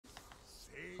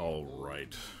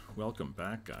Alright, welcome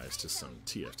back guys to some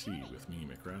TFT with me,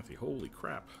 Mcwrathy. Holy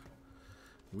crap,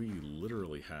 we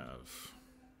literally have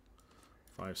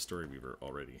 5 Storyweaver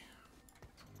already.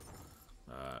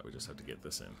 We just had to get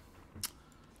this in.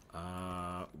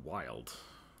 Wild.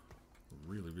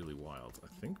 Really wild. I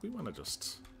think we want to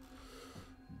just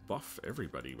buff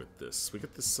everybody with this. We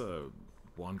get this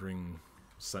Wandering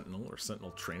Sentinel, or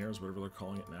Sentinel Trainers, whatever they're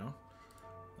calling it now.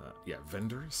 Yeah,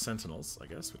 Vendor Sentinels, I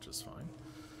guess, which is fine.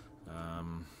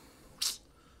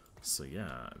 So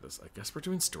yeah, I guess we're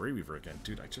doing Storyweaver again.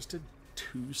 Dude, I just did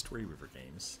 2 Storyweaver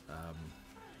games.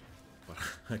 But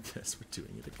I guess we're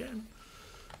doing it again.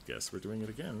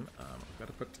 I've got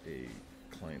to put a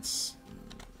client's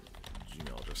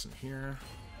Gmail address in here.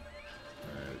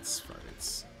 It's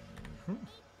Fridays.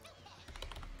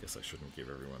 Guess I shouldn't give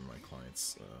everyone my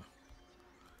client's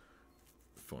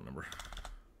phone number.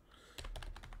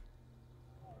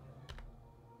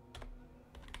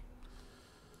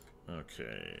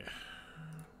 Okay.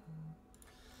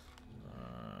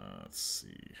 Let's see.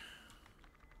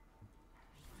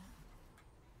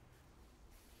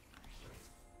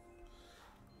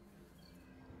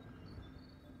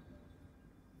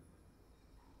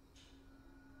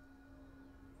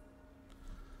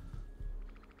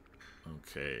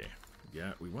 Okay.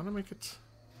 Yeah, we want to make it...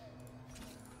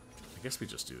 I guess we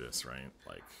just do this, right?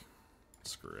 Like,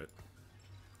 screw it.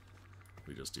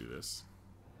 We just do this.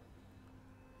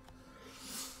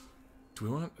 Do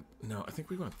we want... No, I think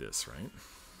we want this, right?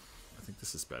 I think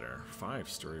this is better. 5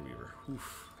 Storyweaver.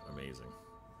 Oof. Amazing.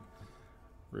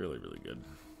 Really good.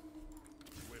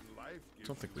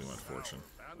 Don't think we want Fortune.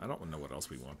 I don't know what else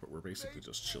we want, but we're basically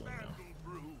just chilling now.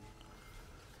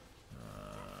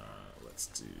 Let's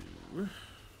do...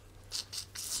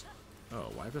 Oh,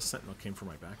 why the Sentinel came from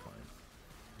my backline?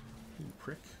 You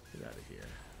prick. Get out of here.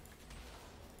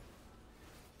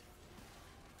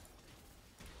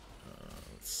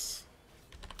 Let's...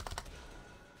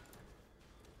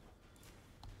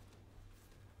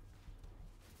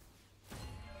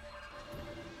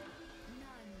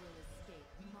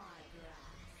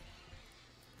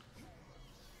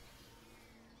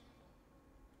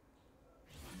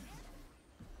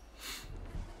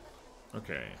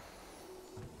 Okay.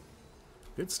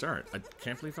 Good start. I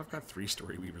can't believe I've got 3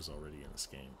 Storyweavers already in this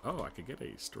game. Oh, I could get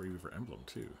a Storyweaver emblem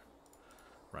too.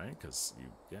 Right? Because you,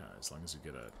 yeah, as long as you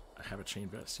get a have a chain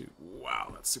vest too.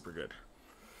 Wow, that's super good.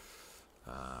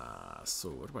 So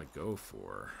what do I go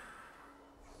for?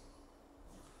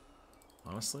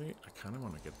 Honestly, I kind of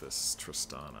want to get this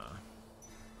Tristana.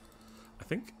 I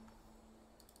think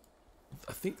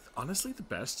honestly the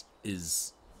best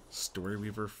is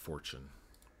Storyweaver Fortune.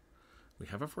 We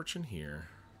have a Fortune here.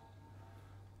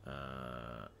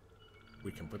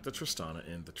 We can put the Tristana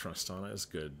in. The Tristana is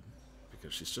good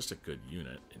because she's just a good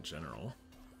unit in general.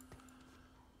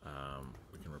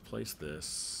 We can replace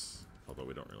this, although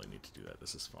we don't really need to do that.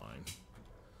 This is fine.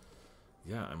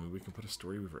 Yeah, I mean, we can put a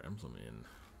Storyweaver emblem in.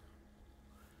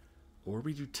 Or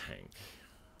we do tank.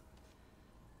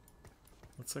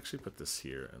 Let's actually put this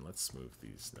here, and let's move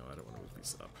these. No, I don't want to move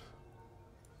these up.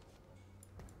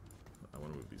 I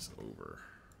want to move these over.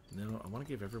 No, I want to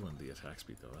give everyone the attack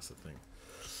speed though. That's the thing.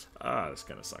 This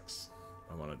kind of sucks.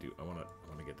 I want to get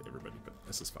to everybody, but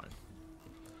this is fine.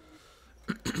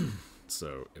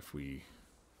 So if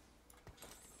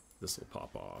this will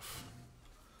pop off,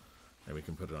 and we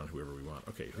can put it on whoever we want.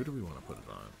 Okay, who do we want to put it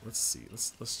on? Let's see.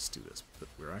 Let's just do this. But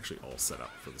we're actually all set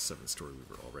up for the 7th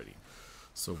Storyweaver already.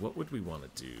 So what would we want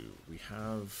to do? We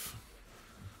have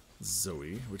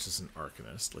Zoe, which is an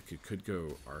Arcanist. Like, you could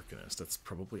go Arcanist. That's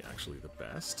probably actually the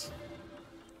best.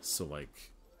 So,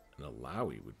 like, an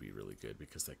Alawi would be really good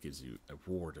because that gives you a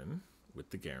Warden with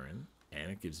the Garen,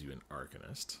 and it gives you an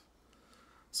Arcanist.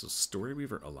 So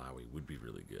Storyweaver Alawi would be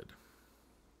really good.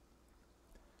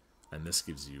 And this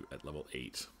gives you, at level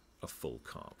 8, a full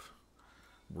comp.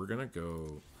 We're going to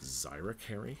go ZYRA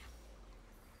carry.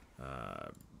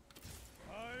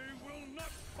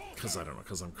 Because I don't know,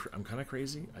 because I'm kind of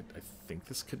crazy. I think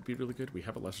this could be really good. We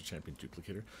have a lesser champion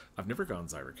duplicator. I've never gone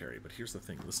ZYRA carry, but here's the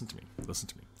thing. Listen to me.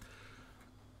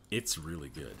 It's really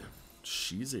good.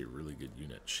 She's a really good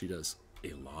unit. She does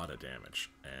a lot of damage.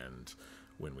 And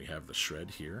when we have the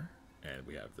shred here, and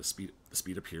we have the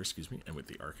speed up here, excuse me, and with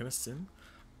the Arcanists in,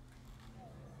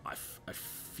 I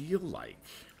feel like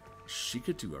she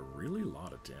could do a really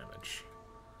lot of damage.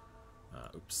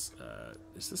 Oops.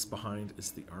 Is this behind? Is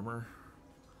the armor?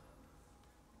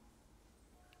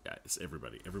 Yeah, it's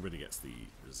everybody. Everybody gets the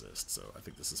resist, so I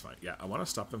think this is fine. Yeah, I want to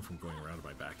stop them from going around to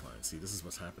my backline. See, this is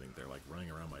what's happening. They're like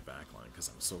running around my backline because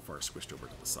I'm so far squished over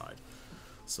to the side.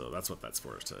 So that's what that's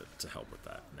for, is to help with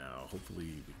that. Now,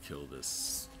 hopefully we kill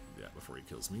this before he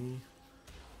kills me.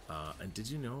 And did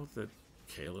you know that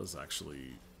Kale is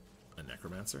actually a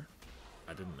necromancer?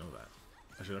 I didn't know that.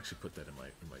 I should actually put that in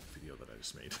my video that I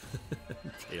just made.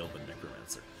 Kale the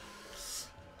necromancer.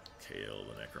 Kale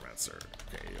the necromancer.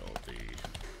 Kale the...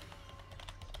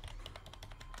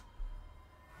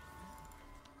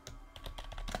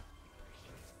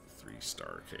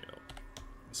 3-star Kale.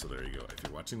 So there you go. If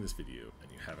you're watching this video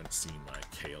and you haven't seen my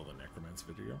Kale the necromancer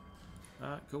video,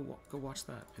 go watch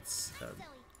that. It's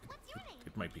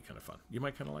it might be kind of fun. You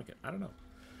might kind of like it. I don't know.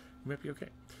 You might be okay.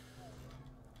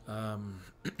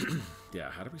 Yeah,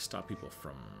 how do we stop people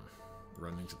from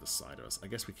running to the side of us? I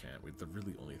guess we can. The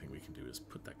really only thing we can do is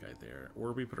put that guy there.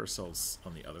 Or we put ourselves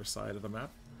on the other side of the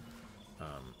map.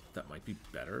 That might be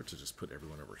better to just put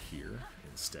everyone over here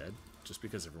instead. Just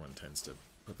because everyone tends to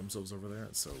put themselves over there.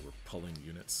 And so we're pulling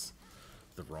units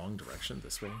the wrong direction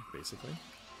this way, basically.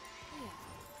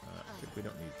 I think we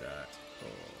don't need that. Oh,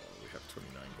 we have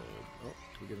 29 gold. Oh,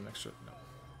 do we get an extra? No.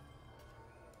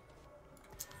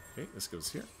 Okay, this goes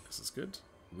here. This is good.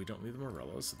 We don't need the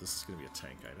Morellos, so this is going to be a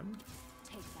tank item.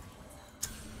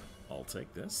 I'll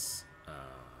take this.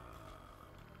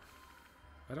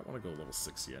 I don't want to go level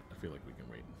 6 yet. I feel like we can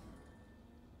wait.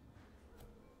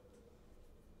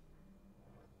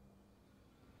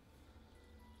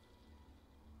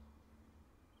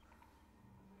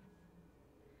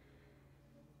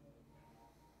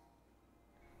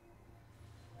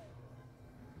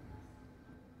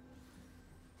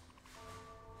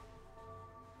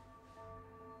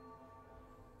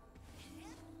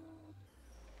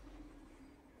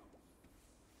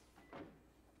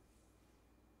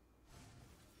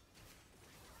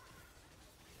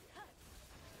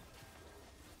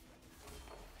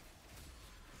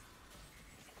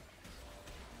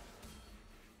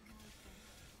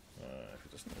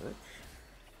 Doesn't work.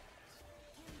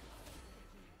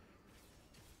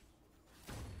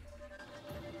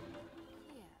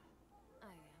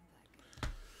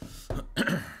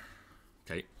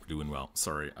 Okay, we're doing well.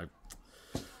 Sorry, I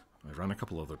run a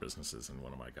couple other businesses, and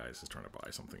one of my guys is trying to buy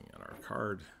something, and our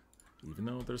card, even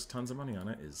though there's tons of money on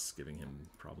it, is giving him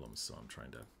problems. So I'm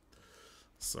trying to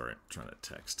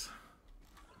text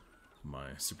my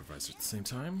supervisor at the same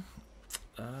time.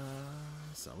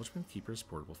 Salvageman, Keepers,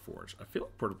 Portable Forge. I feel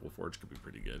like Portable Forge could be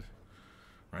pretty good.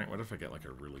 Right? What if I get like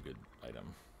a really good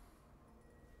item?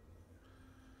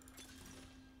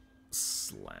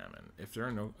 Slammin'. If there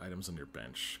are no items on your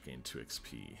bench, gain 2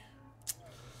 XP.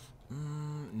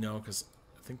 No, because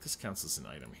I think this counts as an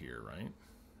item here, right?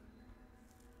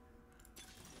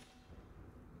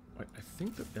 I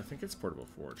think it's Portable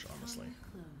Forge, honestly.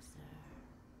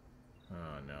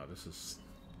 No, this is...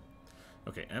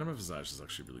 Okay, Anima Visage is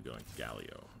actually really good on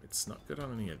Galio. It's not good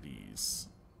on any of these.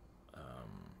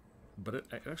 But it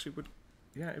actually would...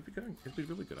 Yeah, it'd be good on, it'd be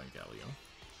really good on Galio.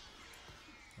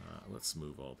 Let's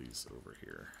move all these over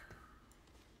here.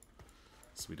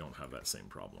 So we don't have that same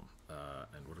problem.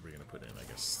 And what are we going to put in? I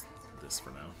guess this for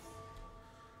now.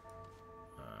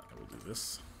 And we'll do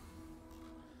this.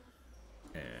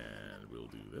 And we'll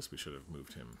do this. We should have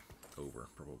moved him over,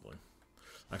 probably.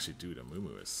 Actually, dude, a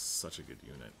Mumu is such a good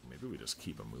unit. Maybe we just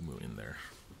keep a Mumu in there.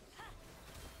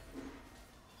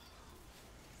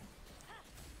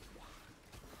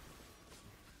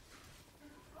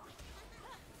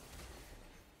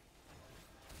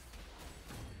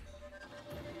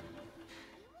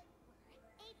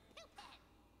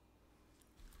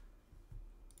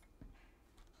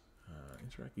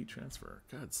 Interact, eat, transfer.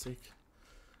 God's sake.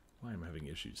 Why am I having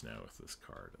issues now with this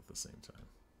card at the same time?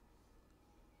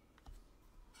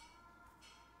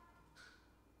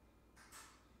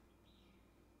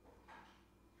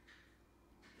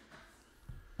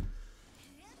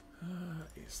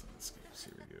 Ace Landscapes,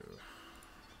 here we go.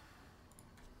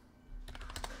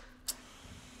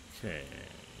 Okay,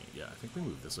 yeah, I think we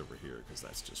move this over here because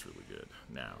that's just really good.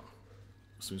 Now,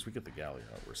 as soon as we get the Galleon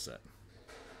out, we're set.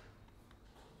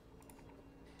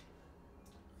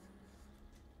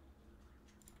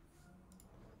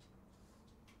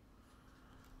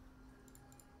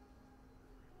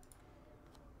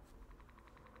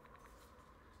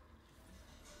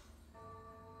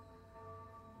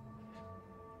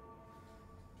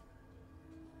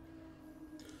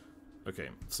 Okay,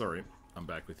 sorry, I'm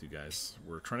back with you guys.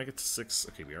 We're trying to get to 6.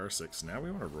 Okay, we are 6. Now we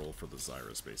want to roll for the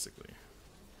ZYRAs, basically.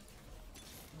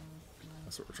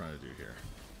 That's what we're trying to do here.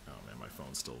 Oh man, my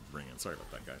phone's still ringing. Sorry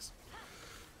about that, guys.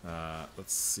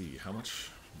 Let's see, how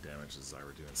much damage is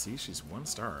ZYRA doing? See, she's 1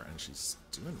 star, and she's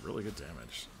doing really good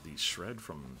damage. The shred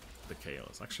from the Kale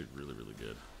is actually really, really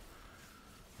good.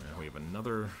 And we have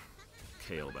another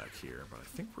Kale back here, but I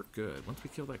think we're good. Once we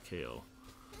kill that Kale,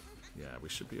 yeah, we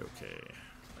should be okay.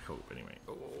 I hope, anyway.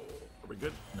 Oh, are we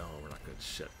good? No, we're not good.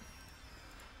 Shit.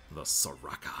 The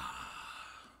Soraka.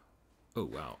 Oh,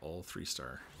 wow. All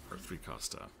 3-star, or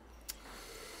 3-cost.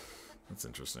 That's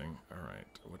interesting. Alright,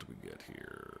 what do we get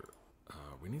here?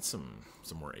 We need some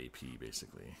more AP,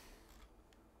 basically.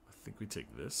 I think we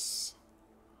take this.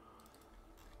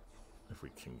 If we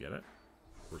can get it.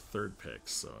 We're 3rd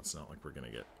picks, so it's not like we're going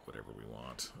to get whatever we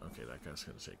want. Okay, that guy's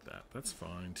going to take that. That's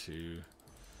fine, too.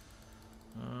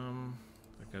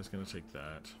 That guy's going to take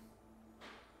that.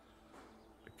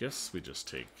 I guess we just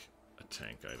take a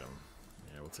tank item.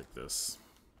 Yeah, we'll take this.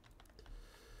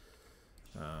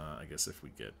 I guess if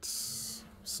we get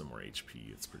some more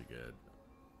HP, it's pretty good.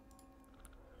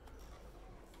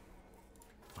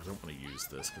 I don't want to use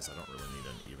this because I don't really need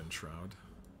an even shroud.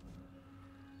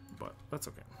 But that's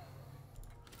okay.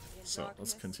 So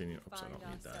let's continue. Oops, I don't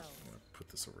need that. I'm going to put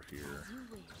this over here.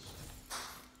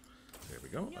 There we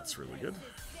go. That's really good.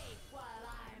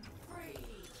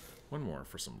 One more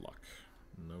for some luck.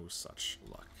 No such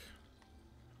luck.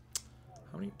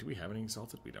 How many? Do we have any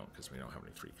exalted? We don't, because we don't have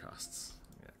any 3 costs.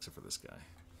 Yeah, except for this guy.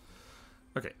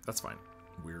 Okay, that's fine.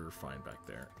 We're fine back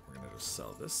there. We're going to just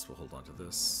sell this. We'll hold on to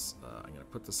this. I'm going to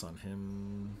put this on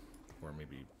him. Or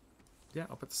maybe... Yeah,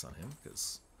 I'll put this on him,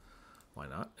 because... Why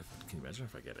not? Can you imagine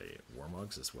if I get a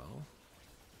Warmugs as well?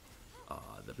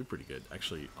 That'd be pretty good.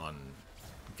 Actually, on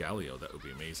Galio, that would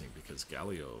be amazing, because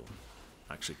Galio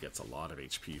actually gets a lot of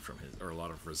HP from his... Or a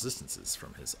lot of resistances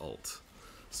from his ult.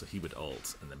 So he would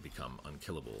ult and then become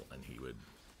unkillable, and he would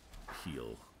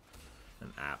heal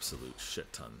an absolute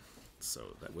shit ton.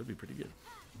 So that would be pretty good.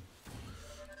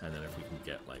 And then if we can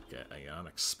get like an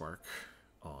Ionic Spark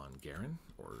on Garen,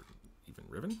 or even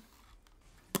Riven,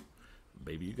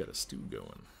 baby, you got a stew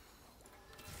going.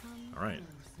 Alright,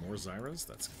 more ZYRAs,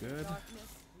 that's good.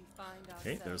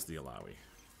 Okay, there's the Alawi.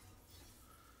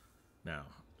 Now,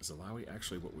 is Alawi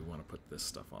actually what we want to put this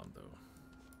stuff on, though?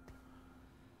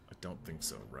 I don't think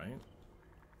so, right?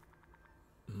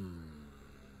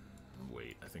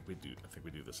 Wait, I think we do. I think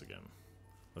we do this again.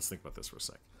 Let's think about this for a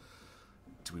sec.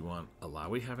 Do we want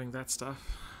Alawi having that stuff?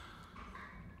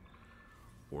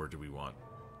 Or do we want...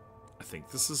 I think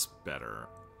this is better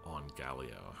on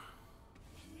Galio.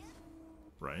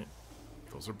 Right?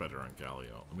 Those are better on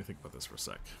Galio. Let me think about this for a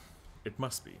sec. It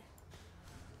must be.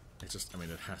 It just, I mean,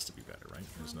 it has to be better, right?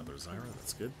 There's another ZYRA,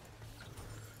 that's good.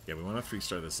 Yeah, we want to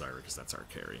 3-star this ZYRA because that's our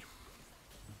carry.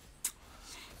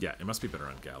 Yeah, it must be better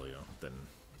on Galio than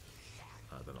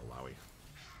Alawi.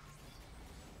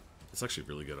 It's actually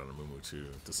really good on a Mumu too.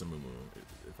 This Mumu,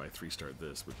 if I 3-starred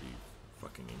this, would be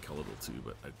fucking unkillable too,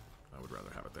 but I would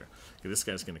rather have it there. Okay, this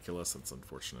guy's gonna kill us, that's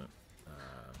unfortunate.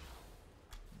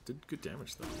 Did good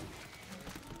damage though.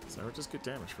 ZYRA does good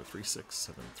damage for 3, 6,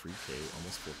 7, 3k,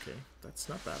 almost 4k. That's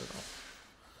not bad at all.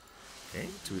 Okay,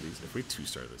 2 of these. If we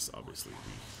 2-star this, obviously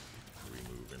we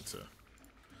move into...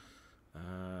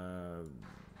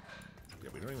 yeah,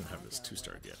 we don't even have this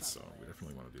 2-star yet, so we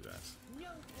definitely want to do that.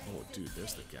 Oh, dude,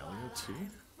 there's the Galio too.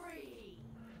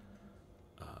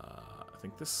 I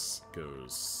think this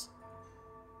goes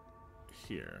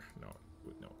here. No,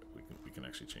 we can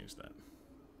actually change that.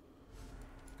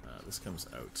 This comes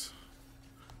out.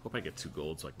 Hope I get 2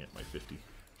 gold so I can get my 50.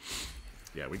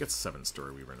 Yeah, we got 7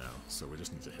 Storyweaver now, so we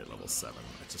just need to hit level 7.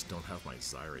 I just don't have my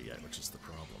ZYRA yet, which is the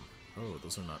problem. Oh,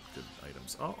 those are not good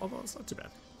items. Oh, although it's not too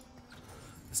bad.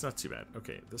 It's not too bad.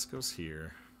 Okay, this goes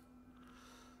here.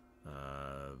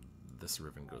 This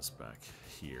ribbon goes back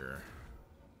here.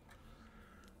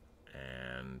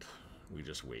 And we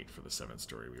just wait for the 7th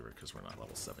Storyweaver because we're not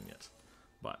level 7 yet.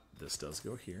 But this does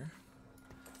go here.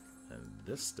 And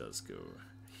this does go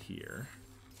here.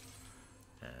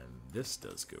 And this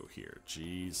does go here.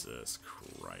 Jesus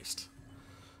Christ.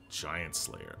 Giant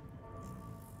Slayer.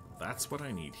 That's what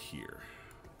I need here.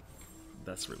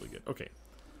 That's really good. Okay.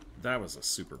 That was a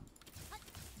super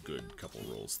good couple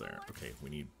rolls there. Okay, we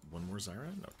need 1 more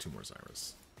ZYRA? No, 2 more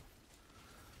ZYRAs.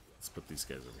 Let's put these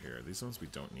guys over here. These ones we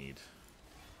don't need.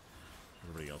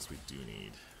 Everybody else we do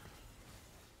need.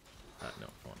 No,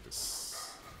 I want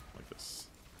this. Like this.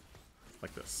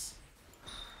 Like this.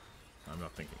 I'm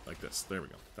not thinking. Like this. There we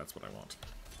go. That's what I want.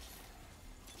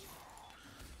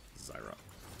 ZYRA.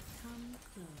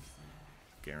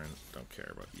 Garen, don't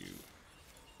care about you.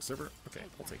 Silver? Okay,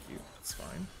 I'll take you. That's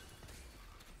fine.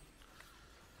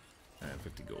 And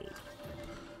 50 gold.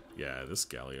 Yeah, this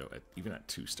Galio, even at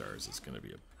 2 stars, is going to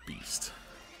be a beast.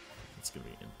 It's going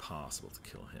to be impossible to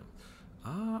kill him.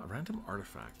 A random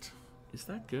artifact. Is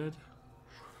that good?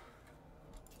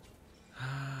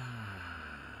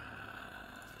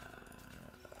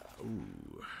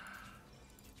 Ooh.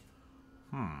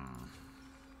 I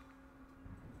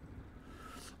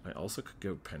also could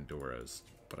go Pandora's,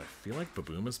 but I feel like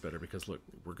Baboom is better because, look,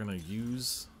 we're going to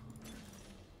use...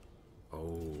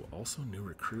 Oh, also new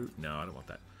recruit? No, I don't want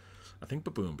that. I think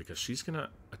Baboom, because she's going to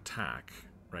attack,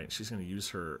 right? She's going to use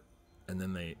her, and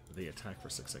then they attack for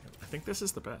 6 seconds. I think this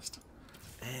is the best.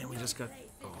 And we just got...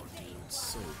 Oh, dude,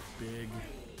 so big.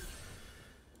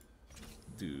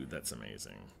 Dude, that's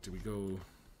amazing. Do we go...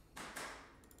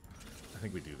 I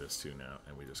think we do this too now,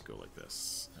 and we just go like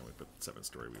this, and we put 7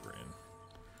 Storyweaver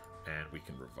in, and we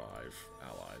can revive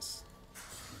allies.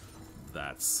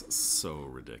 That's so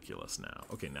ridiculous now.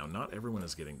 Okay, now not everyone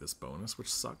is getting this bonus,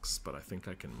 which sucks, but I think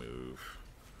I can move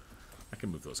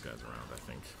those guys around, I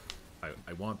think.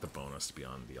 I want the bonus to be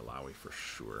on the Alawi for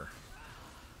sure.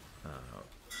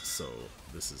 So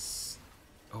this is...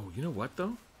 Oh, you know what,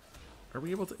 though? Are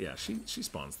we able to... Yeah, she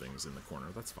spawns things in the corner.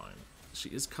 That's fine. She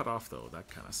is cut off, though. That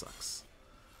kind of sucks.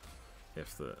 If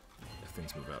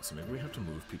things move out. So maybe we have to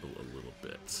move people a little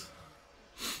bit.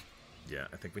 Yeah,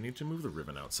 I think we need to move the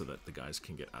ribbon out so that the guys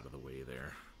can get out of the way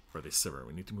there. Or the Sivir.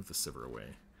 We need to move the Sivir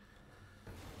away.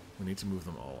 We need to move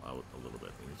them all out a little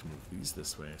bit. We need to move these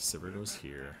this way. Sivir goes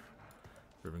here.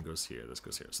 Ribbon goes here. This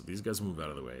goes here. So these guys move out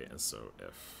of the way. And so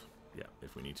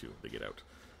if we need to, they get out.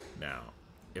 Now,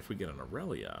 if we get an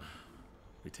Aurelia,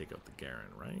 we take out the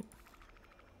Garen, right?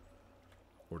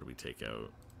 Or do we take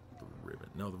out the ribbon?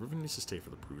 No, the ribbon needs to stay for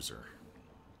the bruiser.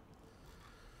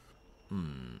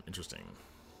 Interesting.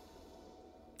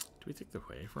 Do we take the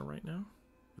Hui for right now?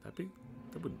 Would that be?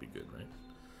 That wouldn't be good, right?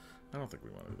 I don't think we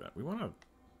want to do that. We want to...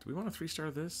 Do we want to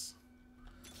 3-star this?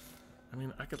 I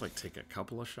mean, I could like take a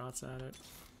couple of shots at it,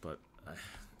 but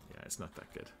yeah, it's not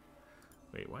that good.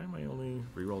 Wait, why am I only...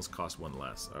 Rerolls cost 1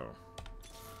 less. Oh.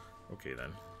 Okay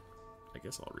then. I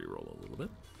guess I'll reroll a little bit.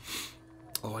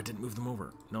 Oh, I didn't move them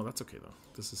over. No, that's okay though.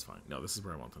 This is fine. No, this is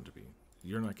where I want them to be.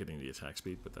 You're not getting the attack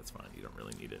speed, but that's fine. You don't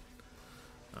really need it.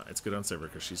 It's good on ZYRA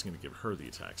because she's going to give her the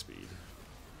attack speed.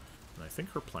 And I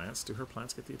think her plants... Do her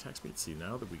plants get the attack speed? See,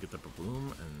 now that we get the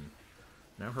Baboom, and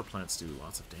now her plants do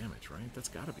lots of damage, right? That's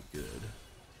got to be good.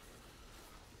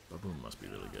 Baboom must be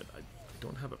really good. I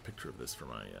don't have a picture of this for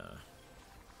my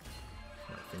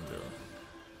thing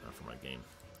though. Not for my game.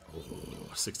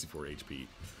 Oh, 64 HP.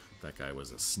 That guy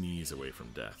was a sneeze away from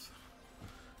death.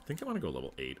 I think I want to go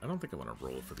level 8. I don't think I want to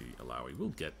roll for the Alawi. We'll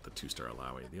get the 2-star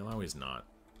Alawi. The Alawi is not...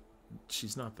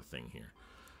 She's not the thing here.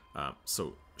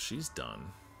 So, she's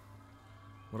done.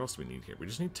 What else do we need here? We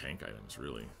just need tank items,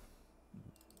 really.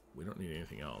 We don't need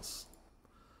anything else.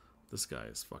 This guy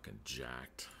is fucking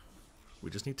jacked. We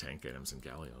just need tank items and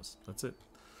Gallios. That's it.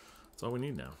 That's all we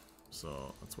need now.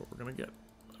 So, that's what we're going to get.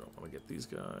 I don't want to get these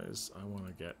guys. I want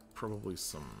to get probably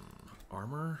some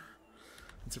armor.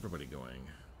 What's everybody going?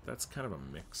 That's kind of a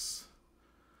mix.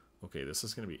 Okay, this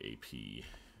is going to be AP.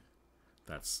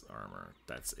 That's armor.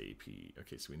 That's AP.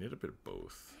 Okay, so we need a bit of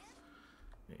both.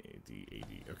 AD.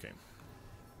 Okay.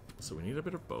 So we need a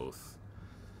bit of both.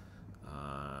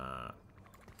 That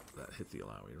hit the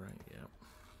Alawi, right? Yeah.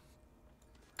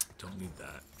 Don't need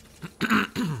that.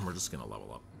 We're just going to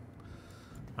level up.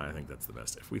 I think that's the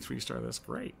best. If we 3-star this,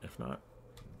 great. If not,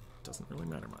 doesn't really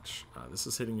matter much. This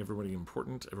is hitting everybody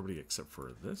important, everybody except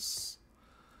for this.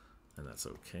 And that's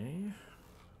okay.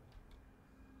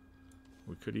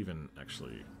 We could even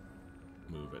actually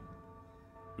move it.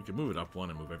 We could move it up 1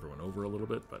 and move everyone over a little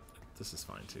bit, but this is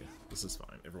fine too. This is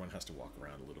fine. Everyone has to walk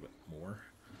around a little bit more.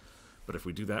 But if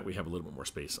we do that, we have a little bit more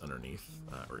space underneath,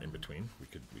 or in between. We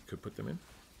could put them in.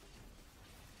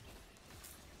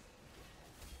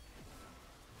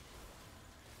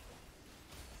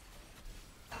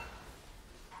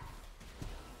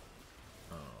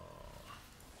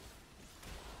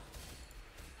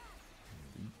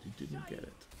 You didn't get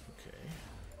it. Okay.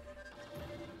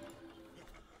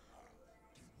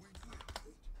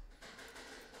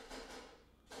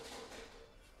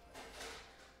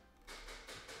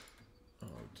 Oh,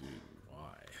 dude,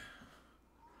 why?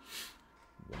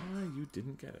 Why you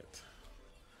didn't get it?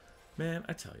 Man,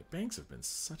 I tell you, banks have been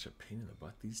such a pain in the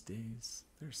butt these days.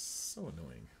 They're so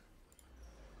annoying.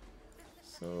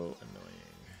 So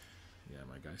annoying. Yeah,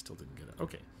 my guy still didn't get it.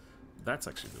 Okay. That's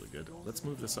actually really good. Let's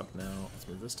move this up now. Let's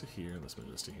move this to here. Let's move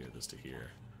this to here. This to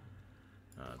here.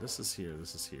 This is here.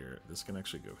 This is here. This can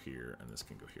actually go here, and this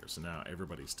can go here. So now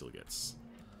everybody still gets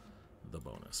the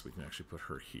bonus. We can actually put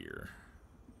her here,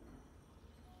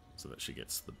 so that she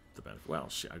gets the benefit. Well,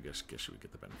 I guess she would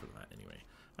get the benefit of that anyway.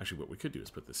 Actually, what we could do is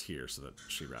put this here so that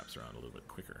she wraps around a little bit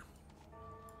quicker.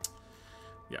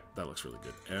 Yeah, that looks really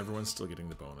good. Everyone's still getting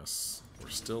the bonus. We're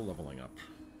still leveling up.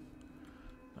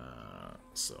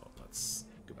 So let's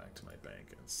go back to my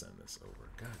bank and send this over.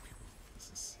 God, people,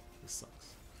 this is This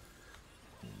sucks.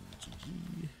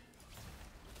 GG.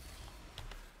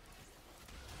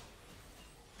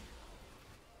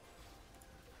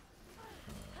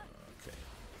 Okay.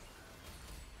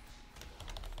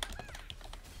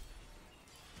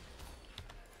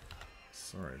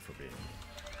 Sorry for being...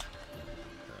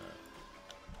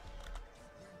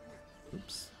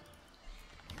 oops.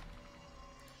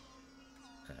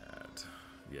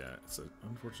 Yeah, it's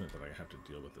unfortunate that I have to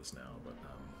deal with this now, but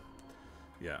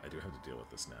yeah, I do have to deal with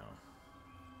this now.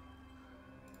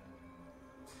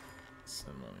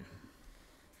 Send money.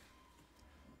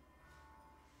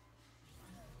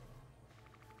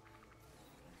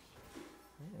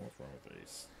 Oh, what's wrong with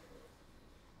Ace?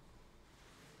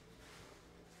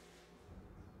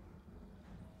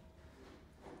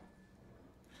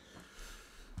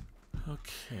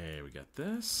 Okay, we got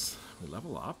this. We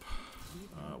level up.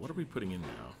 What are we putting in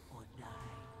now?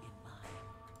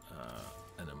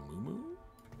 An Amumu?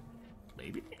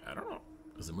 Maybe? I don't know.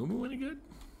 Is Amumu any good?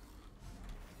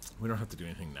 We don't have to do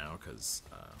anything now because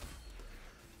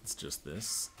it's just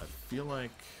this. I feel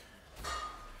like...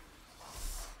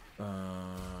 I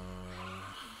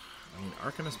mean,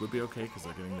 Arcanists would be okay because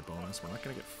they're getting the bonus. We're not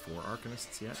going to get 4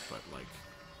 Arcanists yet, but like...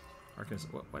 Arcanists...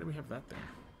 Why do we have that there?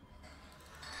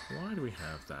 Why do we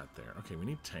have that there? Okay, we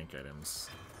need tank items.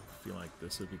 I feel like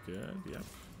this would be good. Yep.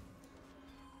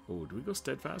 Oh, do we go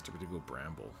Steadfast or do we go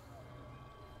Bramble?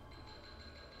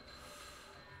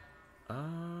 I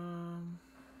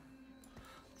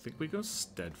think we go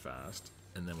Steadfast,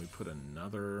 and then we put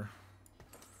another...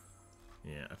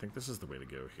 Yeah, I think this is the way to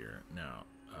go here. Now,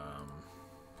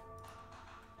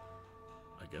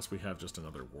 I guess we have just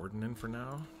another Warden in for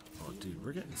now. Oh, dude,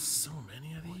 we're getting so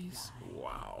many of these.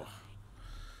 Wow.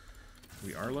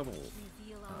 We are level...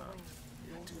 yeah,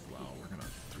 dude, wow, we're gonna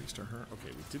 3-star her.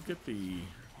 Okay, we did get the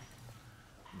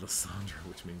Lysandra,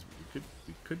 which means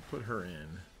we could put her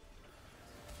in.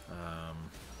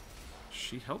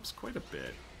 She helps quite a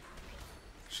bit.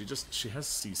 She has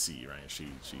CC, right? She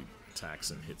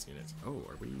attacks and hits units. Oh,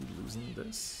 are we losing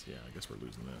this? Yeah, I guess we're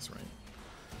losing this, right?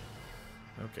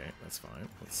 Okay, that's fine.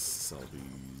 Let's sell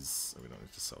these. Oh, we don't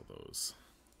need to sell those,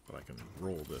 but I can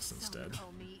roll this instead.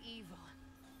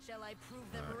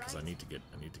 Because I need to get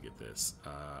this.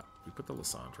 We put the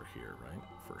Lysandra here, right?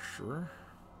 For sure.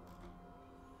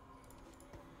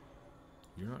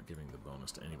 You're not giving the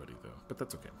bonus to anybody though, but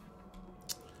that's okay.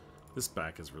 This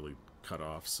back is really cut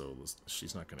off, so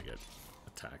she's not going to get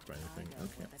attacked by anything.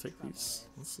 Okay, I'll take these.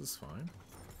 This is fine.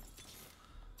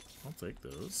 I'll take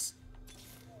those.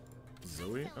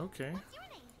 Zoe, okay.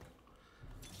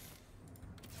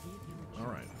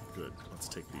 Alright, good. Let's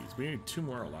take these. We need 2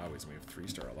 more Alawies, and we have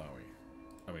 3-star Alawi.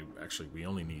 I mean, actually, we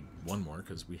only need 1 more,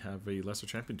 because we have a Lesser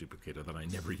Champion duplicator that I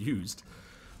never used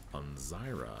on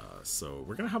ZYRA. So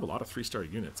we're going to have a lot of 3-star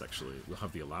units, actually. We'll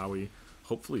have the Alawi.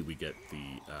 Hopefully we get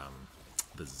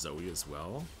the Zoe as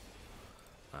well.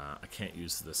 I can't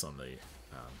use this on the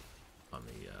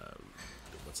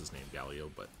what's his name, Galio,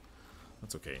 but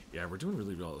that's okay. Yeah, we're doing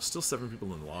really well. There's still 7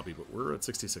 people in the lobby, but we're at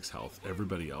 66 health.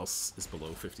 Everybody else is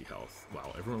below 50 health.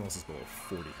 Wow, everyone else is below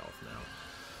 40 health now.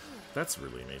 That's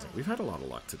really amazing. We've had a lot of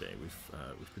luck today.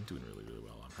 We've been doing really, really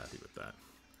well. I'm happy with that.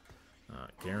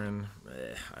 Garen,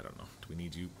 I don't know. Do we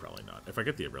need you? Probably not. If I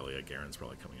get the Aurelia, Garen's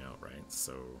probably coming out, right?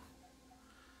 So,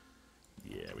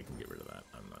 yeah, we can get rid of that.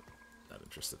 I'm not that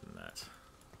interested in that.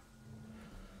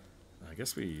 I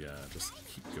guess we just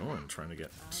keep going, trying to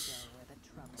get...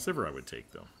 ZYRA I would take,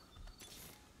 though.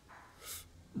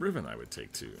 Riven I would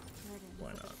take, too.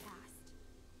 Why not?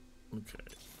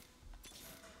 Okay.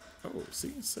 Oh,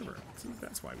 see? ZYRA. See,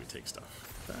 that's why we take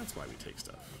stuff. That's why we take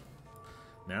stuff.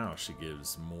 Now she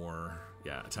gives more,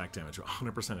 yeah, attack damage,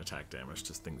 100% attack damage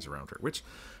to things around her, which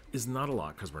is not a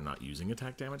lot because we're not using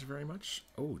attack damage very much.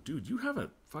 Oh, dude, you have a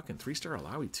fucking 3-star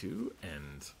Alawi too,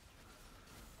 and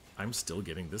I'm still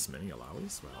getting this many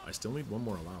Alawis? Well, I still need 1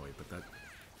 more Alawi, but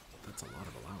that's a lot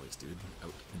of Alawis, dude,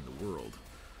 out in the world.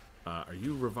 Are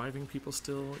you reviving people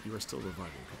still? You are still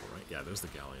reviving people, right? Yeah, there's the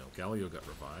Galio. Galio got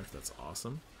revived. That's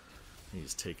awesome.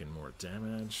 He's taking more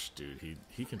damage. Dude,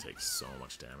 he can take so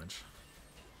much damage.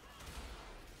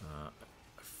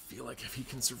 I feel like if he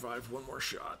can survive 1 more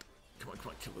shot. Come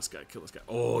on, kill this guy, kill this guy.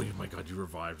 Oh my god, you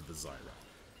revived the ZYRA.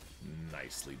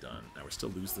 Nicely done. Now we still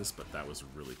lose this, but that was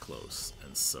really close,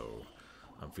 and so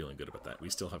I'm feeling good about that. We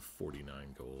still have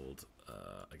 49 gold.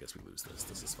 I guess we lose this.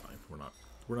 This is fine. We're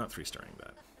not 3-starring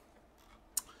that.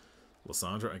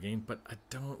 Lysandra again, but I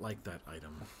don't like that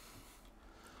item.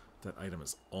 That item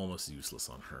is almost useless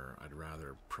on her. I'd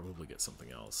rather probably get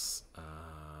something else.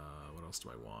 What else do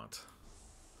I want?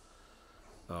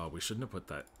 Oh, we shouldn't have put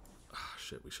that... Oh,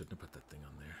 shit, we shouldn't have put that thing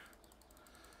on there.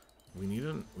 We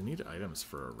need items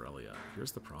for Aurelia.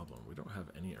 Here's the problem. We don't have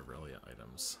any Aurelia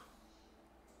items.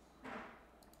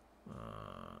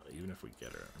 Even if we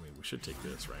get her. I mean, we should take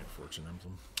this, right? Fortune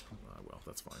Emblem. Well,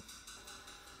 that's fine.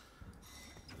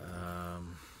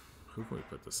 Who can we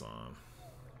put this on?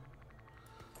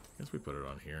 I guess we put it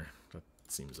on here. That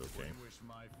seems okay.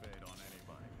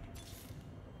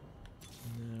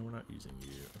 No, we're not using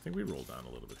you. I think we roll down a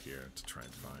little bit here to try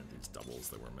and find these doubles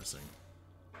that we're missing.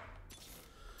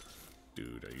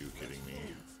 Dude, are you kidding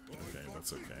me? Okay,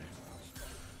 that's okay.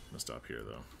 I'm gonna stop here,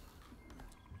 though.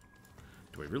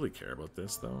 Do I really care about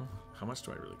this, though? How much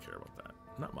do I really care about that?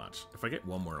 Not much. If I get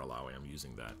one more Alawi, I'm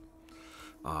using that.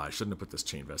 I shouldn't have put this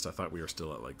chain vest. I thought we were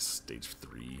still at, like, stage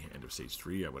 3, end of stage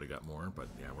 3. I would have got more, but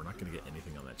yeah, we're not going to get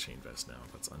anything on that chain vest now.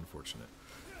 That's unfortunate.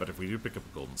 But if we do pick up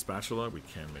a golden spatula, we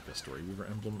can make a Storyweaver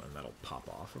emblem, and that'll pop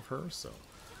off of her, so,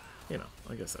 you know,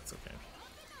 I guess that's okay.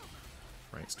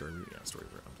 Right, Storyweaver? Yeah,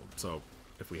 Storyweaver emblem. So,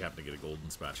 if we happen to get a golden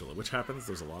spatula, which happens,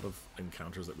 there's a lot of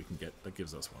encounters that we can get that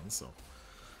gives us one, so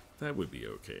that would be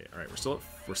okay. Alright, we're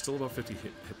still about 50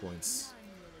 hit points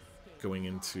going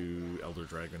into Elder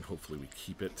Dragon. Hopefully we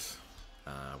keep it.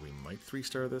 We might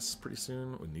 3-star this pretty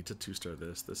soon. We need to 2-star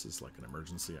this. This is like an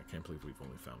emergency. I can't believe we've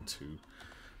only found 2.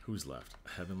 Who's left? A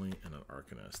Heavenly and an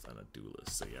Arcanist and a Duelist.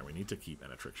 So yeah, we need to keep,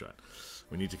 and a Trick Shot.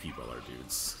 We need to keep all our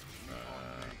dudes.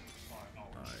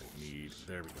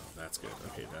 There we go. That's good.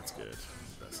 Okay, that's good.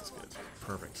 This is good.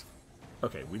 Perfect.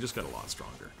 Okay, we just got a lot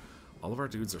stronger. All of our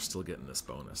dudes are still getting this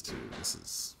bonus too. This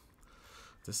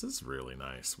is really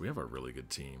nice. We have a really good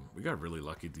team. We got really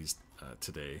lucky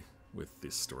today with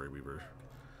this Storyweaver,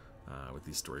 with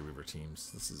these Storyweaver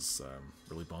teams. This is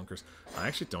really bonkers. I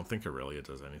actually don't think Aurelia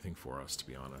does anything for us, to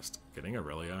be honest. Getting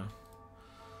Aurelia,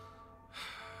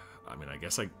 I mean, I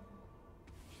guess I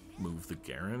move the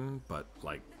Garen, but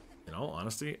like, in all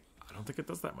honesty, I don't think it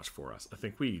does that much for us. I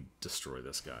think we destroy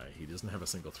this guy. He doesn't have a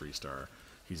single 3-star.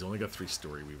 He's only got 3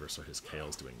 Storyweaver, so his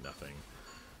Kale's doing nothing.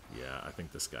 Yeah, I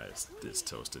think this guy is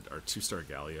toasted. Our 2-star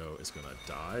Galio is going to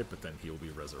die, but then he'll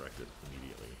be resurrected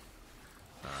immediately.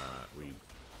 We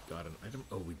got an item.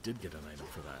 Oh, we did get an item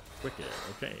for that. Wicked.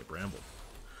 Okay, Bramble.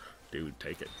 Dude,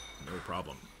 take it. No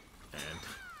problem. And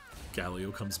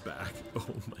Galio comes back. Oh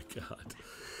my god.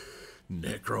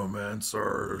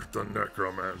 Necromancer! The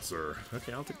Necromancer!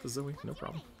 Okay, I'll take the Zoe. No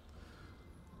problem.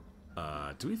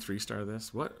 Do we 3-star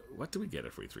this? What do we get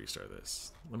if we 3-star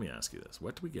this? Let me ask you this.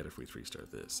 What do we get if we 3-star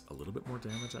this? A little bit more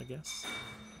damage, I guess?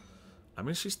 I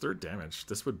mean, she's 3rd damage.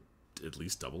 This would at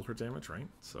least double her damage, right?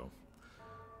 So,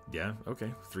 yeah,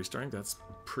 okay. 3-starring, that's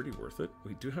pretty worth it.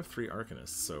 We do have 3 Arcanists,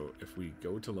 so if we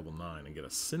go to level 9 and get a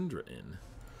Syndra in,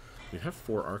 we'd have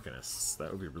 4 Arcanists.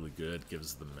 That would be really good.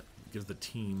 Gives the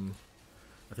team...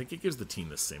 I think it gives the team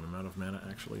the same amount of mana,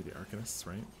 actually, the Arcanists,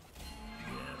 right?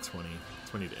 Yeah,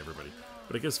 20 to everybody.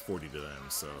 But it gives 40 to them,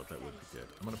 so that would be good.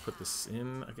 I'm going to put this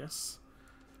in, I guess.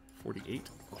 48.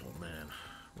 Oh, man.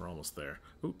 We're almost there.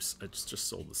 Oops, I just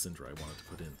sold the Syndra I wanted to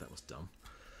put in. That was dumb.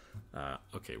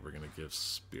 Okay, we're going to give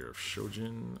Spear of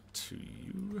Shojin to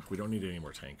you. We don't need any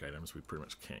more tank items. We pretty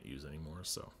much can't use anymore,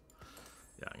 so...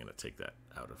 yeah, I'm going to take that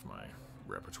out of my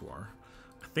repertoire.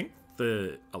 I think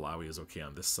the Alawi is okay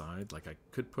on this side. Like, I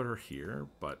could put her here,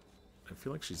 but I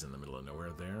feel like she's in the middle of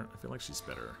nowhere there. I feel like she's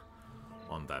better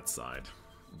on that side.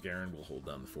 Garen will hold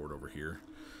down the fort over here,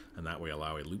 and that way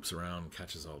Alawi loops around and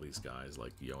catches all these guys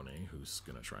like Yone, who's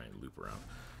going to try and loop around.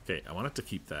 Okay, I wanted to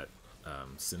keep that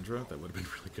Syndra. That would have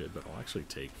been really good, but I'll actually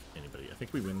take anybody. I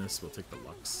think we win this. We'll take the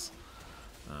Lux.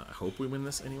 I hope we win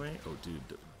this anyway. Oh,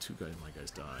 dude, 2 my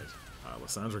guys died.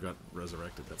 Lysandra got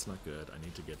resurrected. That's not good. I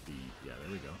need to get the... yeah,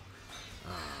 there we go.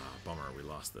 Bummer, we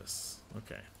lost this.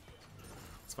 Okay.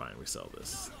 It's fine, we sell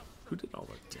this. Who did all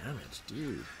the damage,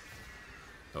 dude?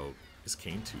 Oh, is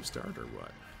Kane 2-starred or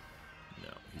what?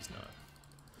 No, he's not.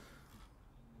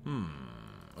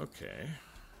 Okay.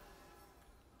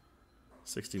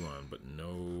 61, but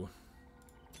no...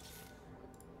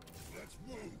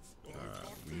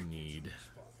 we need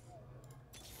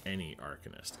any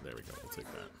Arcanist. There we go, we'll take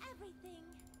that.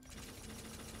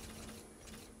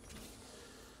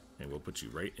 And we'll put you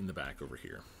right in the back over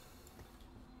here.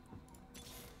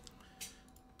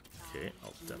 Okay,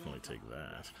 I'll definitely take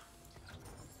that.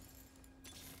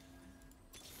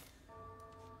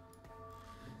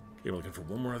 Okay, we're looking for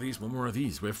one more of these, one more of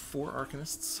these. We have 4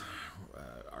 Arcanists.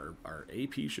 Our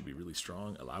AP should be really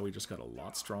strong. Alawi just got a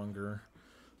lot stronger.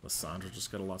 Lysandra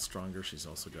just got a lot stronger. She's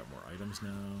also got more items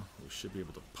now. We should be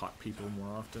able to pot people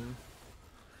more often.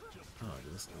 Oh,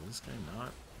 did this guy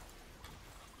not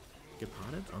get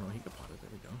potted? Oh no, he got potted.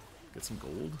 There we go. Get some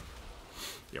gold.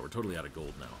 Yeah, we're totally out of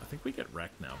gold now. I think we get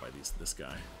wrecked now by this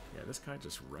guy. Yeah, this guy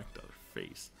just wrecked our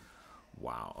face.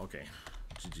 Wow, okay.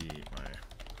 GG,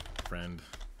 my friend.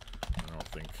 I don't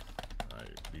think I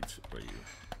beat you.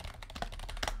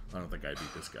 I don't think I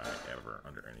beat this guy ever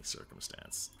under any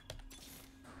circumstance.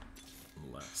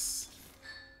 Unless...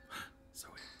 Zoe.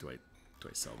 Do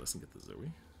I sell this and get the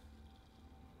Zoe?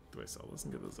 Do I sell this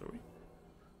and get the Zoe?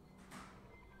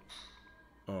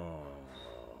 Oh.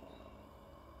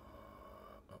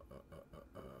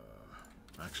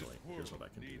 Actually, here's what I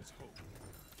can do.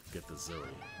 Get the Zoe,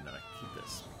 and then I can keep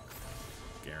this.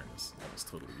 Garen is almost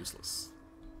totally useless.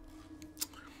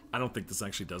 I don't think this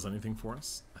actually does anything for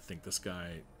us. I think this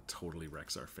guy totally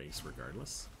wrecks our face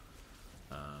regardless.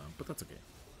 But that's okay.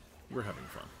 We're having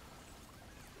fun.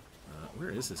 Where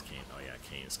is his Kane? Oh yeah,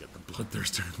 Kane's got the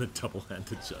Bloodthirster and the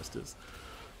double-handed Justice.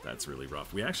 That's really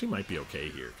rough. We actually might be okay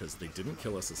here, because they didn't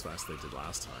kill us as fast as they did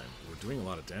last time. We're doing a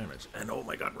lot of damage. And oh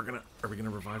my god, are we gonna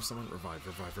revive someone? Revive,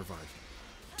 revive, revive.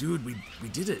 Dude, we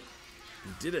did it.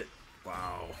 We did it.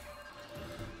 Wow.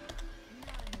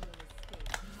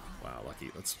 Wow,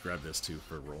 lucky. Let's grab this too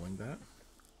for rolling that.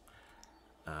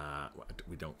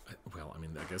 We don't... Well, I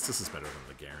mean, I guess this is better than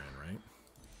the Garen, right?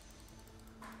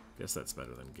 Guess that's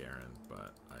better than Garen,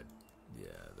 but yeah,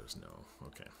 there's no...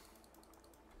 Okay.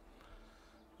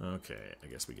 Okay, I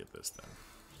guess we get this then.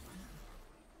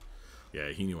 Yeah,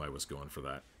 he knew I was going for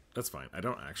that. That's fine. I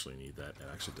don't actually need that. It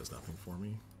actually does nothing for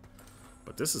me.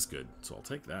 But this is good, so I'll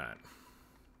take that.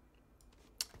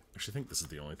 I actually think this is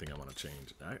the only thing I want to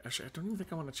change. Actually, I don't even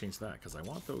think I want to change that, because I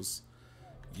want those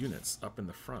units up in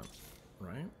the front,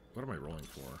 right? What am I rolling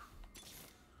for?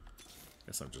 I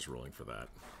guess I'm just rolling for that.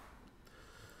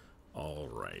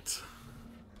 Alright.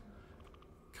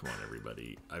 Come on,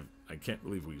 everybody. I can't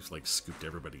believe we've, like, scooped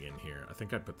everybody in here. I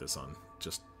think I put this on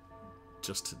just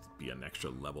to be an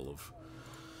extra level of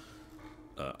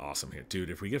awesome here. Dude,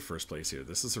 if we get first place here,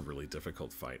 this is a really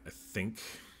difficult fight. I think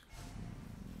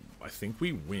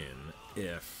we win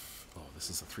if... Oh, this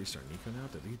is a 3-star Nico now?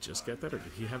 Did he just get that, or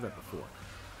did he have that before?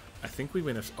 I think we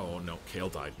win if... Oh, no, Kale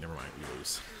died. Never mind, we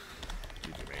lose.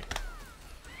 GG, mate.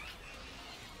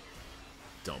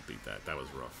 Don't beat that. That was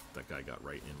rough. That guy got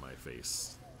right in my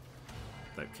face.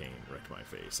 That Kane wrecked my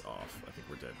face off. I think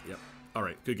we're dead. Yep.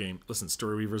 Alright, good game. Listen,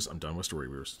 Storyweavers, I'm done with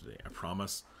Storyweavers today. I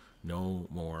promise. No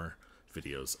more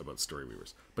videos about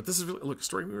Storyweavers. But this is really... Look,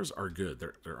 Storyweavers are good.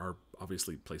 There are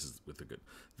obviously places with the good.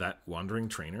 That Wandering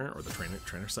Trainer, or the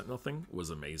Trainer Sentinel thing,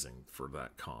 was amazing for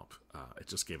that comp. It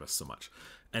just gave us so much.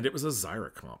 And it was a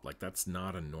ZYRA comp. Like, that's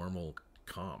not a normal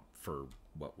comp for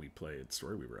what we played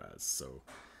Storyweaver as. So...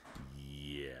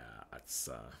 yeah, that's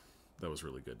that was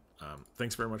really good.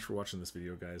 Thanks very much for watching this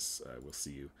video, guys. We'll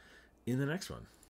see you in the next one.